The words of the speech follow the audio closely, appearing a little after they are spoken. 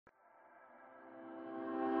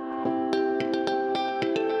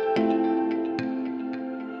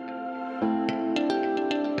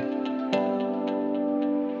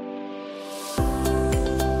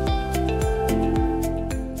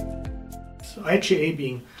So IGA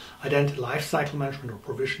being Identity Lifecycle Management or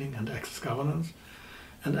Provisioning and Access Governance,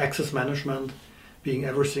 and Access Management being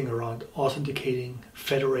everything around authenticating,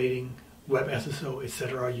 federating, web SSO,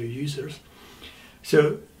 etc. your users.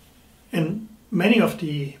 So in many of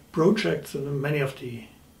the projects and many of the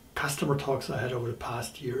customer talks I had over the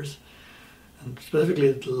past years, and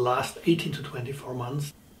specifically the last 18 to 24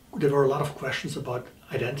 months, there were a lot of questions about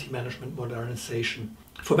identity management modernization.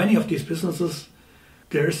 For many of these businesses,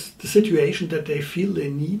 there's the situation that they feel they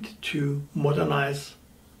need to modernize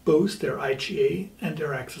both their IGA and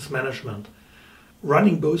their access management.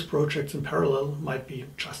 Running both projects in parallel might be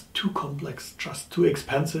just too complex, just too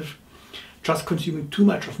expensive, just consuming too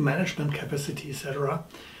much of management capacity, etc.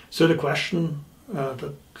 So the question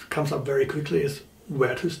that comes up very quickly is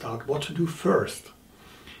where to start, what to do first.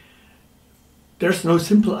 There's no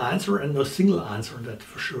simple answer and no single answer on that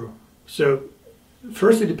for sure. So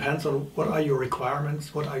first it depends on what are your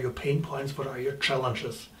requirements, what are your pain points, what are your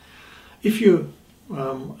challenges. If you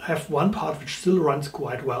have one part which still runs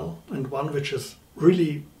quite well and one which is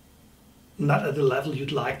really not at the level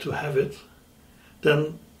you'd like to have it,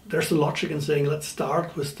 then there's a logic in saying let's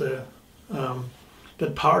start with the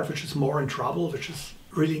that part which is more in trouble, which is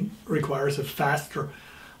really requires a faster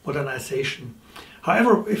modernization.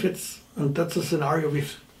 However, if it's, and that's a scenario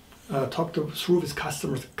we've talked through with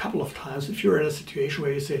customers a couple of times, if you're in a situation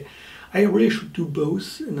where you say, I really should do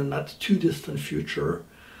both in a not too distant future,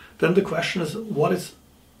 then the question is, what is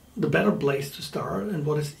the better place to start and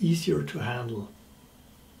what is easier to handle?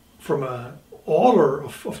 From an order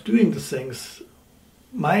of doing the things,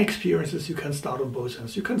 my experience is you can start on both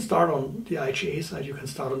ends. You can start on the IGA side, you can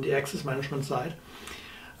start on the access management side.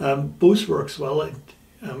 Both works well.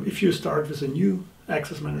 If you start with a new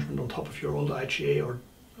access management on top of your old IGA or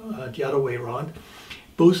the other way around,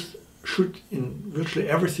 both should in virtually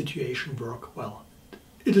every situation work well.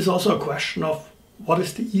 It is also a question of what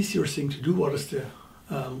is the easier thing to do, what is the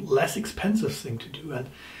less expensive thing to do. And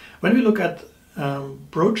when we look at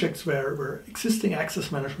projects where existing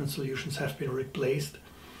access management solutions have been replaced,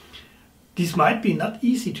 these might be not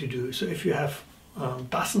easy to do. So if you have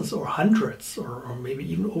dozens or hundreds or maybe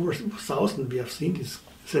even over 1,000, we have seen these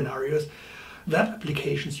scenarios, web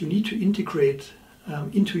applications you need to integrate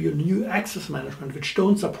into your new access management, which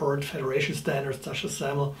don't support federation standards such as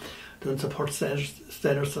SAML, don't support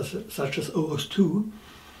standards such as OAuth2,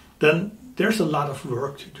 then there's a lot of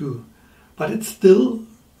work to do. But it's still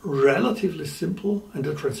relatively simple and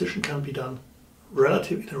the transition can be done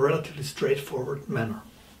in a relatively straightforward manner.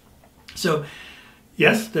 So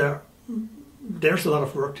yes, there's a lot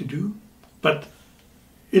of work to do, but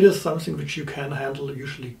it is something which you can handle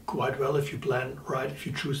usually quite well if you plan right, if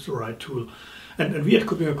you choose the right tool. And we at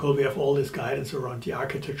KuppingerCole, we have all this guidance around the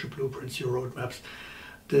architecture blueprints, your roadmaps,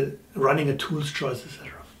 the running a tools choice,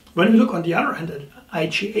 etc. When we look on the other hand at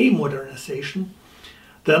IGA modernization,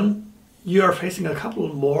 then you are facing a couple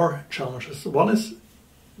more challenges. One is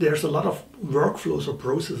there's a lot of workflows or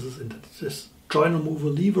processes in this join, removal,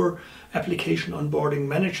 lever, application onboarding,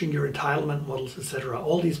 managing your entitlement models, etc.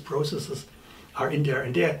 All these processes are in there,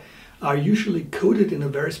 and they are usually coded in a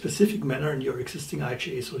very specific manner in your existing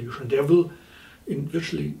IGA solution. There will, in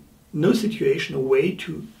virtually no situation, a way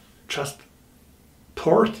to just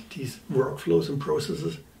port these workflows and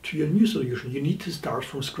processes to your new solution. You need to start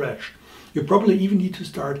from scratch. You probably even need to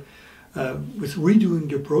start with redoing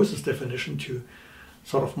your process definition to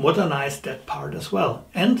sort of modernize that part as well.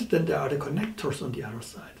 And then there are the connectors on the other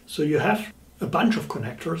side. So you have a bunch of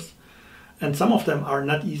connectors, and some of them are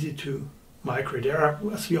not easy to migrate. There are,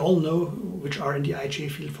 as we all know, which are in the IGA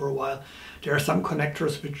field for a while, there are some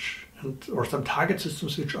connectors or some target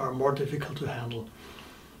systems which are more difficult to handle.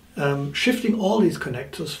 Shifting all these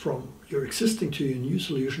connectors from your existing to your new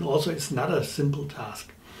solution also is not a simple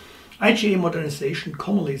task. IGA modernization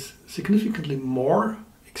commonly is significantly more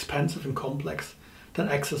expensive and complex than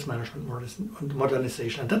access management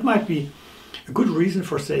modernization. And that might be a good reason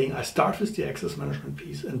for saying I start with the access management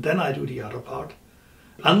piece and then I do the other part,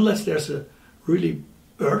 unless there's a really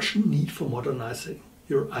urgent need for modernizing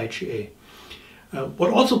your IGA.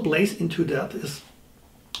 What also plays into that is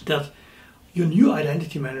that your new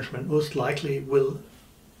identity management most likely will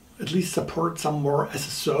at least support some more as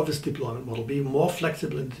a service deployment model, be more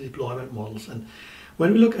flexible in the deployment models. And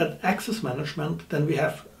when we look at access management, then we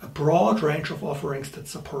have a broad range of offerings that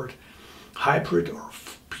support hybrid or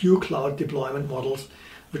pure cloud deployment models,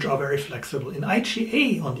 which are very flexible. In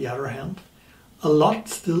IGA, on the other hand, a lot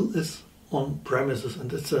still is on premises,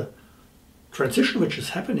 and it's a transition which is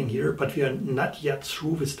happening here, but we are not yet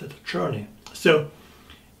through with that journey. So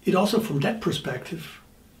it also, from that perspective,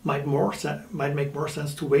 might make more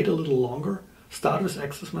sense to wait a little longer, start with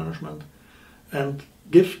access management, and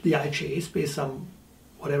give the IGA space some,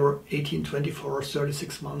 whatever, 18, 24, or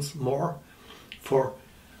 36 months more for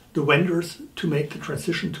the vendors to make the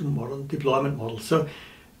transition to modern deployment models. So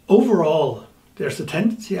overall, there's a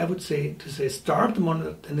tendency, I would say, to say start the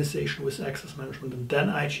modernization with access management and then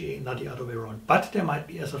IGA, not the other way around. But there might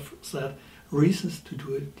be, as I've said, reasons to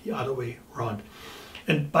do it the other way around.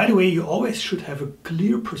 And by the way, you always should have a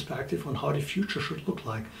clear perspective on how the future should look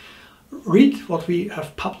like. Read what we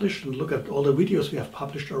have published and look at all the videos we have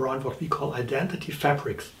published around what we call identity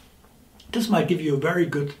fabrics. This might give you a very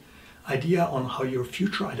good idea on how your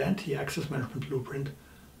future identity access management blueprint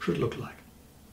should look like.